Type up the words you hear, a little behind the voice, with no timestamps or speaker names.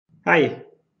Hi,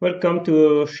 welcome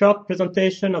to a short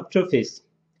presentation of Joeffice.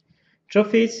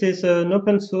 Joeffice is an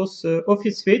open source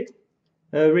Office suite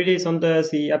released under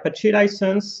the Apache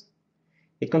license.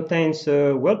 It contains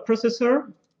a word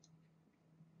processor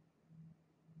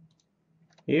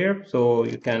here, so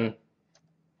you can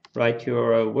write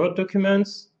your Word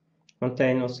documents.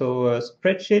 Contain also a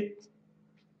spreadsheet.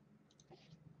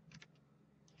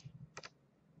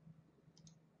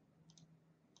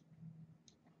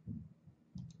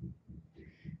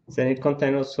 Then it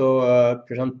contains also a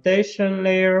presentation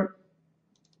layer.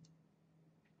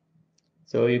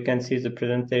 So you can see the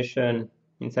presentation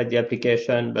inside the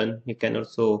application, but you can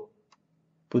also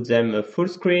put them full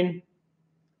screen.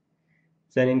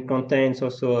 Then it contains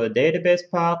also a database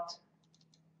part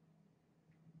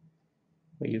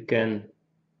where you can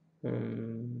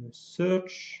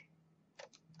search,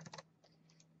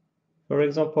 for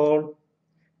example.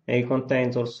 And it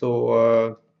contains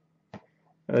also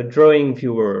a drawing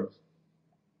viewer.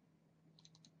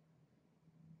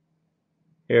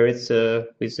 Here it's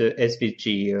with the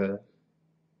SVG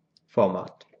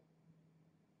format.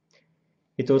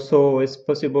 It also is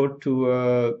possible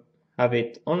to have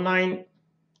it online.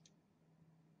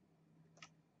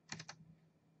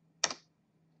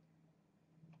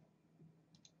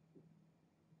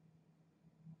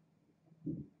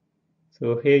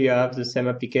 So here you have the same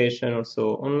application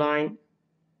also online.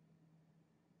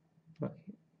 It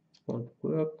won't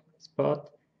work, this part.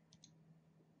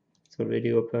 It's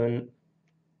already open.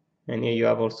 And here you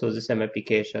have also the same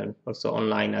application also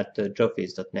online at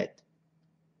joeffice.net.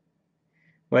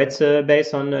 Well, it's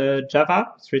based on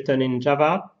Java. It's written in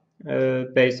Java,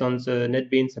 based on the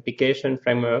NetBeans application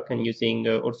framework and using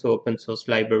also open source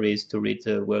libraries to read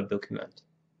the Word document.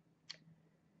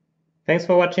 Thanks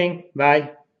for watching.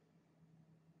 Bye.